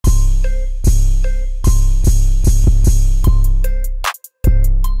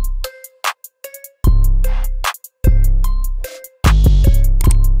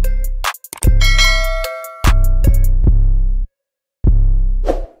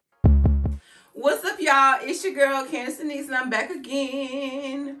What's up, y'all? It's your girl Candace Denise, and I'm back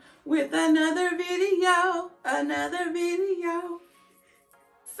again with another video.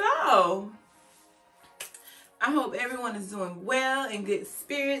 So I hope everyone is doing well, in good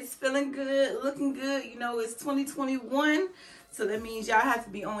spirits, feeling good, looking good. You know, it's 2021, so that means y'all have to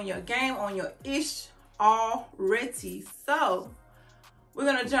be on your game, on your ish already. So we're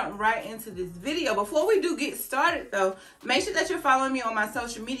gonna jump right into this video. Before we do get started though, make sure that you're following me on my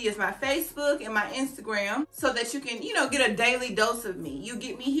social medias, my Facebook and my Instagram, so that you can, you know, get a daily dose of me. You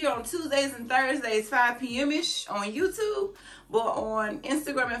get me here on Tuesdays and Thursdays, 5 p.m.-ish on YouTube, but on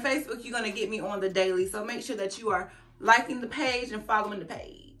Instagram and Facebook, you're gonna get me on the daily. So make sure that you are liking the page and following the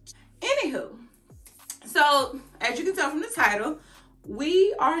page. Anywho, so as you can tell from the title,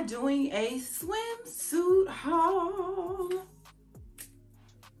 we are doing a swimsuit haul.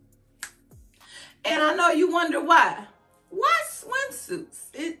 And I know you wonder why. Why swimsuits?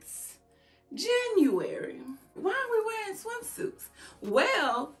 It's January. Why are we wearing swimsuits?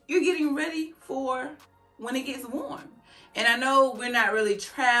 Well, you're getting ready for when it gets warm. And I know we're not really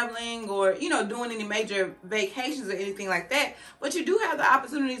traveling or, you know, doing any major vacations or anything like that, but you do have the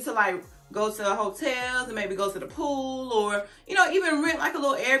opportunity to like go to hotels and maybe go to the pool, or, you know, even rent like a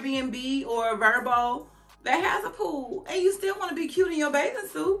little Airbnb or a Verbo that has a pool, and you still want to be cute in your bathing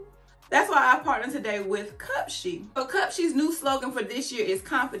suit. That's why I partnered today with Cupshe. So Cupshe's new slogan for this year is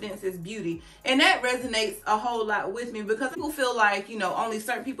confidence is beauty. And that resonates a whole lot with me, because people feel like, you know, only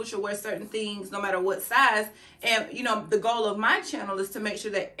certain people should wear certain things no matter what size. And, you know, the goal of my channel is to make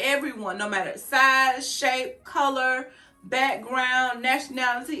sure that everyone, no matter size, shape, color, background,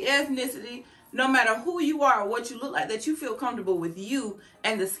 nationality, ethnicity, no matter who you are or what you look like, that you feel comfortable with you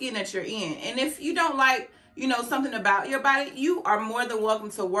and the skin that you're in. And if you don't like, you know, something about your body, you are more than welcome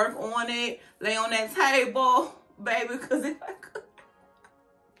to work on it, lay on that table, baby, because it's like,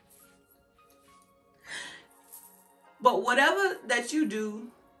 but whatever that you do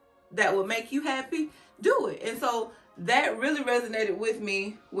that will make you happy, do it. And so that really resonated with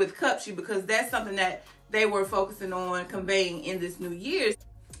me with Cupshe, because that's something that they were focusing on conveying in this new year.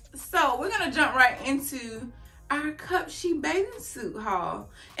 So we're gonna jump right into our Cupshe bathing suit haul,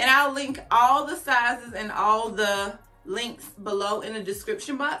 and I'll link all the sizes and all the links below in the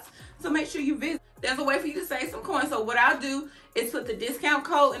description box, so make sure you visit. There's a way for you to save some coins. So what I'll do is put the discount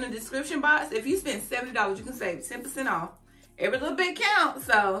code in the description box. If you spend $70, you can save 10% off. Every little bit counts,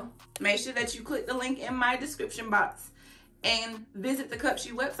 so make sure that you click the link in my description box and visit the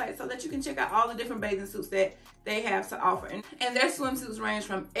Cupshe website so that you can check out all the different bathing suits that they have to offer. And their swimsuits range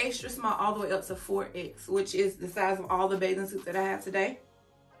from extra small all the way up to 4X, which is the size of all the bathing suits that I have today.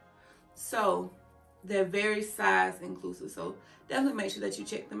 So they're very size inclusive. So definitely make sure that you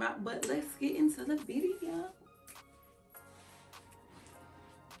check them out. But let's get into the video.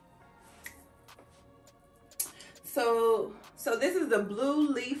 So this is the blue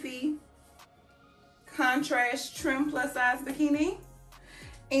leafy contrast trim plus size bikini,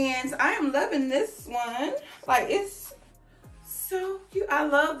 and I am loving this one. Like, it's so cute. I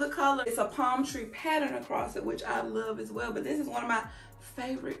love the color. It's a palm tree pattern across it, which I love as well, but this is one of my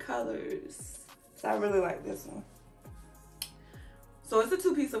favorite colors, so I really like this one. So it's a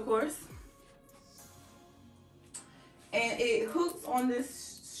two-piece, of course, and it hooks on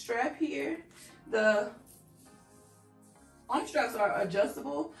this strap here. The arm straps are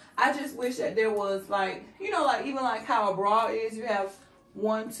adjustable. I just wish that there was, like, you know, like even like how a bra is, you have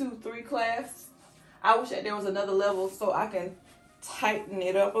 1, 2, 3 clasps. I wish that there was another level so I can tighten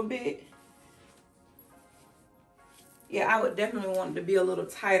it up a bit. Yeah, I would definitely want it to be a little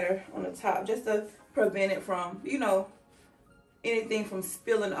tighter on the top, just to prevent it from, you know, anything from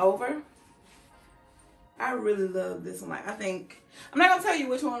spilling over. I really love this one. Like, I think, I'm not gonna tell you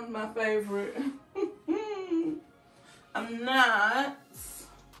which one is my favorite. I'm not,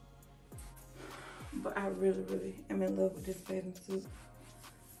 but I really am in love with this bathing suit.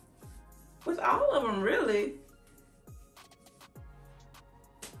 With all of them, really.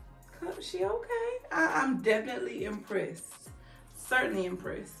 Cupshe, okay. I'm definitely impressed. Certainly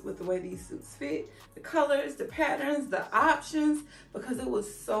impressed with the way these suits fit. The colors, the patterns, the options, because it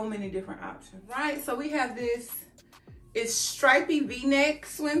was so many different options. Right, so we have this. It's stripy V-neck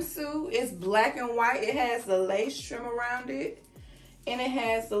swimsuit. It's black and white. It has the lace trim around it, and it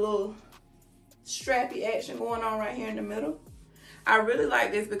has the little strappy action going on right here in the middle. I really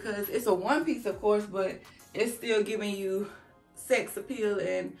like this because it's a one piece, of course, but it's still giving you sex appeal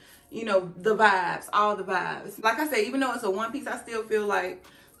and, you know, the vibes, all the vibes. Like I said, even though it's a one piece, I still feel like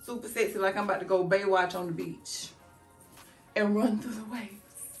super sexy, like I'm about to go Baywatch on the beach and run through the waves.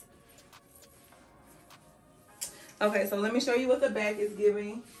 Okay, so let me show you what the back is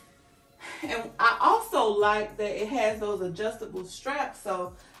giving. And I also like that it has those adjustable straps,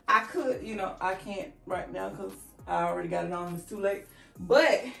 so I could, you know, I can't right now because I already got it on, it's too late.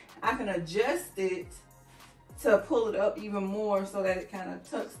 But I can adjust it to pull it up even more so that it kind of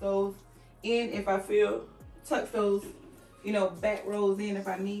tucks those in if I feel, tuck those, you know, back rows in if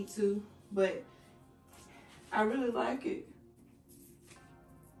I need to. But I really like it.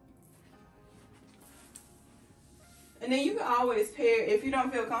 And then you can always pair, if you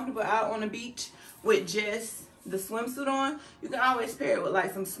don't feel comfortable out on the beach with just the swimsuit on, you can always pair it with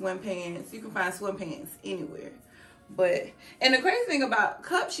like some swim pants. You can find swim pants anywhere. But, and the crazy thing about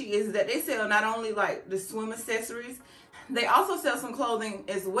Cupshe is that they sell not only like the swim accessories, they also sell some clothing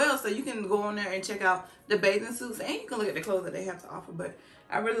as well. So you can go on there and check out the bathing suits, and you can look at the clothes that they have to offer. But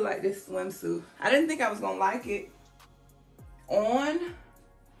I really like this swimsuit. I didn't think I was gonna like it on,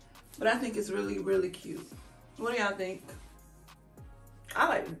 but I think it's really, really cute. What do y'all think? I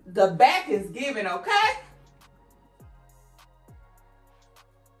like it. The back is giving, okay?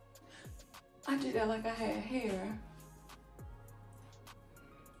 I did that like I had hair.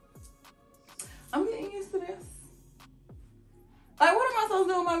 I'm getting used to this. Like, what am I supposed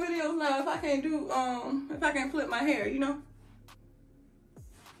to do in my videos now if I can't do, if I can't flip my hair, you know?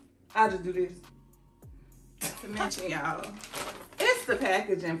 I'll just do this. To mention y'all, it's the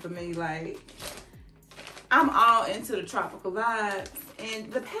packaging for me. Like, I'm all into the tropical vibes,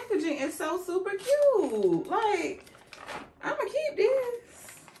 and the packaging is so super cute. Like, I'm gonna keep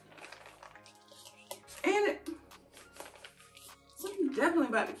this. And I'm definitely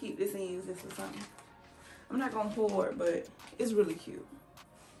about to keep this and use this for something. I'm not gonna hoard, but it's really cute.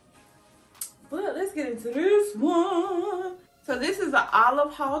 But let's get into this one. So this is an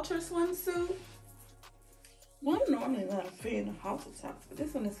olive halter swimsuit. Well, I'm normally not a fan of halter tops, but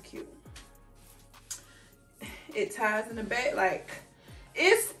this one is cute. It ties in the back, like,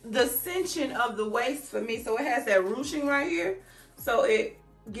 it's the cinching of the waist for me. So it has that ruching right here. So it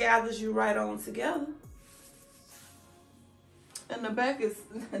gathers you right on together. And the back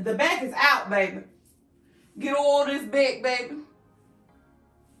is out, baby. Get all this back, baby.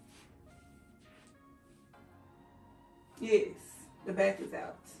 Yes, the back is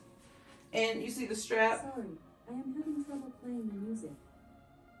out. And you see the strap? Sorry, I am having trouble playing the music.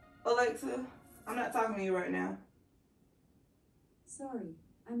 Alexa, I'm not talking to you right now. Sorry,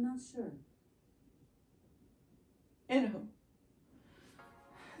 I'm not sure. Anywho.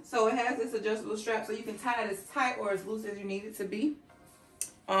 So it has this adjustable strap, so you can tie it as tight or as loose as you need it to be.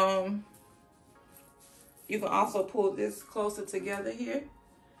 You can also pull this closer together here.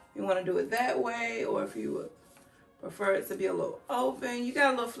 You want to do it that way, or if you would prefer it to be a little open, you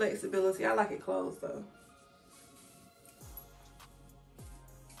got a little flexibility. I like it closed though.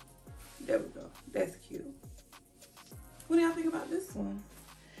 There we go. That's cute. What do y'all think about this one?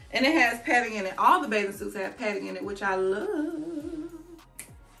 And it has padding in it. All the bathing suits have padding in it, which I love.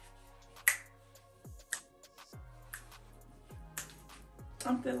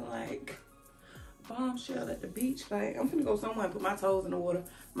 I'm feeling like bombshell at the beach. Like, I'm gonna go somewhere and put my toes in the water.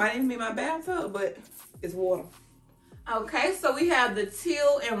 Might even be my bathtub, but it's water. Okay, so we have the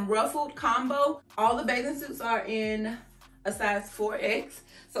teal and ruffled combo. All the bathing suits are in a size 4X.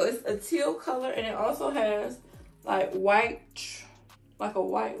 So it's a teal color, and it also has like white, like a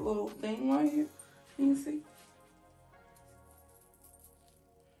white little thing right here. Can you see?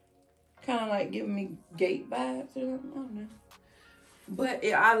 Kind of like giving me gate vibes or something. I don't know. But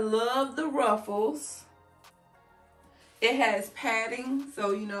I love the ruffles. It has padding,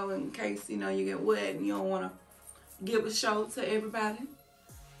 so you know, in case you know you get wet and you don't want to give a show to everybody.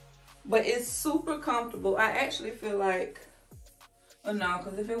 But it's super comfortable. I actually feel like, oh no,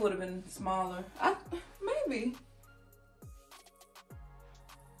 because if it would have been smaller, maybe.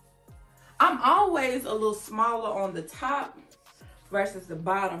 I'm always a little smaller on the top versus the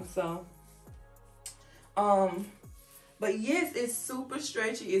bottom, so but yes, it's super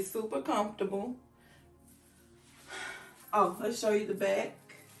stretchy, it's super comfortable. Oh, let's show you the back.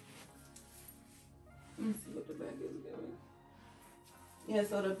 Let me see what the back is doing. Yeah,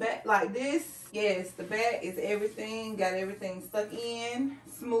 so the back like this. Yes, the back is everything, got everything stuck in,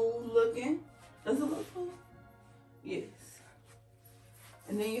 smooth looking. Does it look smooth? Yes.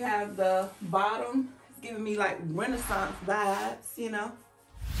 And then you have the bottom. It's giving me like Renaissance vibes, you know.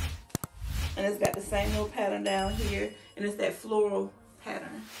 And it's got the same little pattern down here. And it's that floral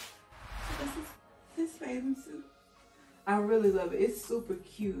pattern. So this is this bathing suit. I really love it. It's super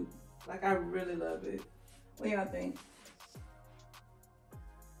cute. Like, I really love it. What y'all think?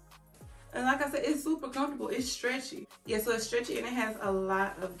 And like I said, it's super comfortable. It's stretchy. Yeah, so it's stretchy and it has a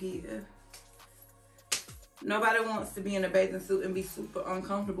lot of give. Nobody wants to be in a bathing suit and be super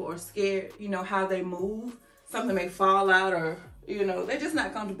uncomfortable or scared, you know, how they move. Something may fall out or, you know, they're just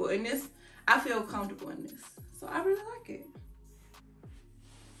not comfortable. In this, I feel comfortable in this. So I really like it.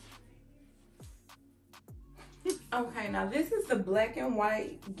 Okay, now this is the black and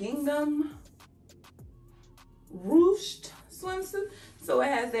white gingham ruched swimsuit. So it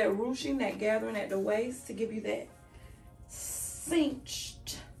has that ruching, that gathering at the waist to give you that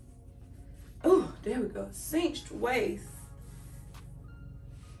cinched, oh, there we go, cinched waist.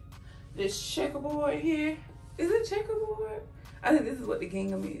 This checkerboard here, is it checkerboard? I think this is what the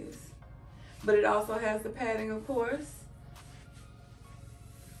gingham is. But it also has the padding, of course.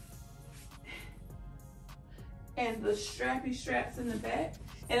 And the strappy straps in the back.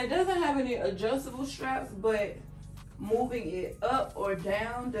 And it doesn't have any adjustable straps, but moving it up or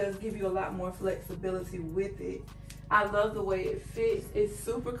down does give you a lot more flexibility with it. I love the way it fits. It's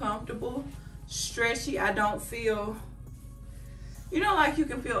super comfortable, stretchy. I don't feel, you know, like you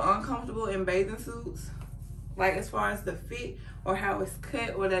can feel uncomfortable in bathing suits, like as far as the fit or how it's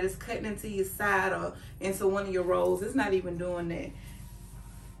cut, or that it's cutting into your side or into one of your rolls. It's not even doing that.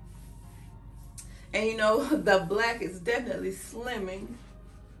 And you know, the black is definitely slimming.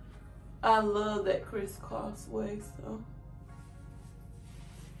 I love that crisscross waist though.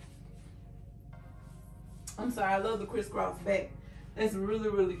 I'm sorry, I love the crisscross back. That's really,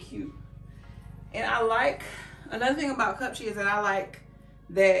 really cute. And I like, another thing about Cupshe is that I like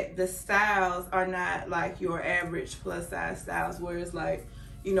that the styles are not like your average plus size styles where it's like,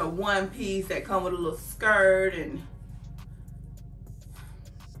 you know, one piece that come with a little skirt and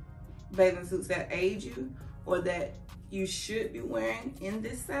bathing suits that aid you or that you should be wearing in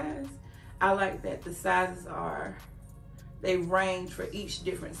this size. I like that the sizes are, they range for each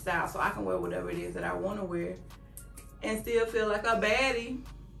different style, so I can wear whatever it is that I want to wear and still feel like a baddie.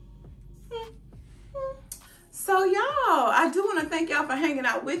 So y'all, I do want to thank y'all for hanging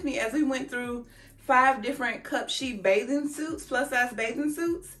out with me as we went through 5 different Cupshe bathing suits, plus size bathing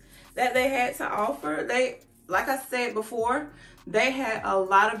suits that they had to offer. They, like I said before, they had a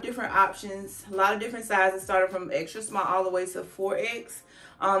lot of different options, a lot of different sizes, starting from extra small all the way to 4X.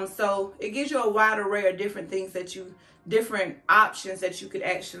 So it gives you a wide array of different things that you, different options that you could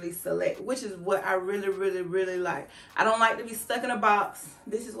actually select, which is what I really, really, really like. I don't like to be stuck in a box.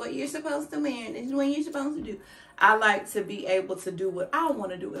 This is what you're supposed to wear. This is what you're supposed to do. I like to be able to do what I want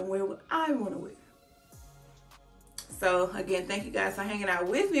to do and wear what I want to wear. So again, thank you guys for hanging out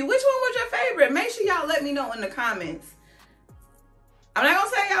with me. Which one was your favorite? Make sure y'all let me know in the comments. I'm not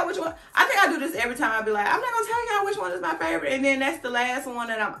gonna tell y'all which one. I think I do this every time. I be like, I'm not gonna tell y'all which one is my favorite, and then that's the last one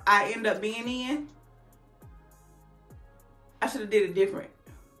that I end up being in. I should have did it different.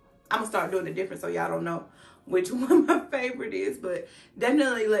 I'm gonna start doing it different so y'all don't know which one my favorite is, but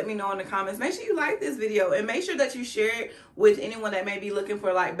definitely let me know in the comments. Make sure you like this video and make sure that you share it with anyone that may be looking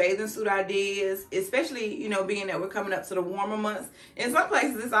for like bathing suit ideas, especially, you know, being that we're coming up to the warmer months. In some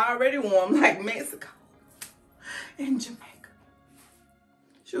places it's already warm, like Mexico and Jamaica.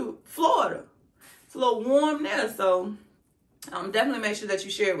 Shoot, Florida. It's a little warm there, so definitely make sure that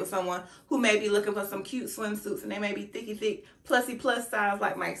you share it with someone who may be looking for some cute swimsuits and they may be thicky thick, plussy plus size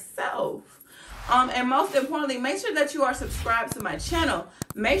like myself. And most importantly, make sure that you are subscribed to my channel.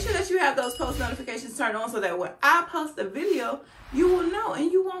 Make sure that you have those post notifications turned on so that when I post a video, you will know and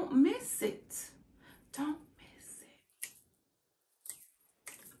you won't miss it. Don't miss it.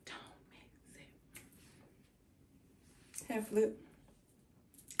 Don't miss it. Hair flip.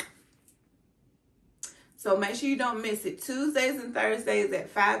 So make sure you don't miss it. Tuesdays and Thursdays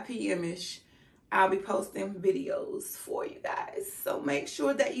at 5 p.m.-ish, I'll be posting videos for you guys. So make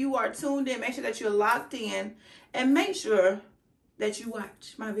sure that you are tuned in. Make sure that you're locked in. And make sure that you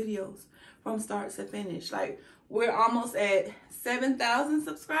watch my videos from start to finish. Like, we're almost at 7,000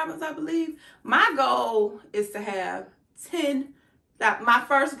 subscribers, I believe. My goal is to have 10. My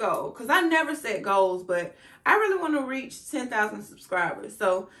first goal. Because I never set goals, but I really want to reach 10,000 subscribers.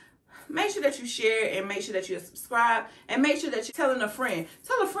 So make sure that you share and make sure that you subscribe and make sure that you're telling a friend.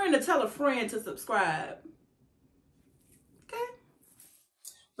 Tell a friend to subscribe. Okay?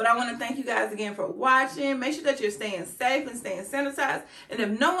 But I want to thank you guys again for watching. Make sure that you're staying safe and staying sanitized. And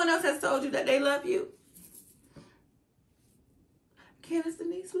if no one else has told you that they love you, Candace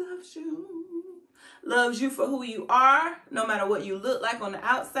Denise loves you. Loves you for who you are, no matter what you look like on the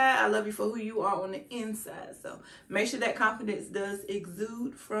outside. I love you for who you are on the inside. So make sure that confidence does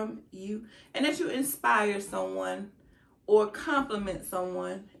exude from you and that you inspire someone or compliment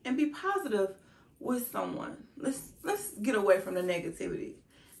someone and be positive with someone. Let's get away from the negativity.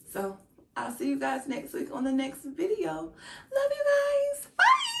 So I'll see you guys next week on the next video. Love you guys.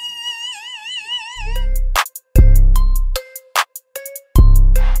 Bye.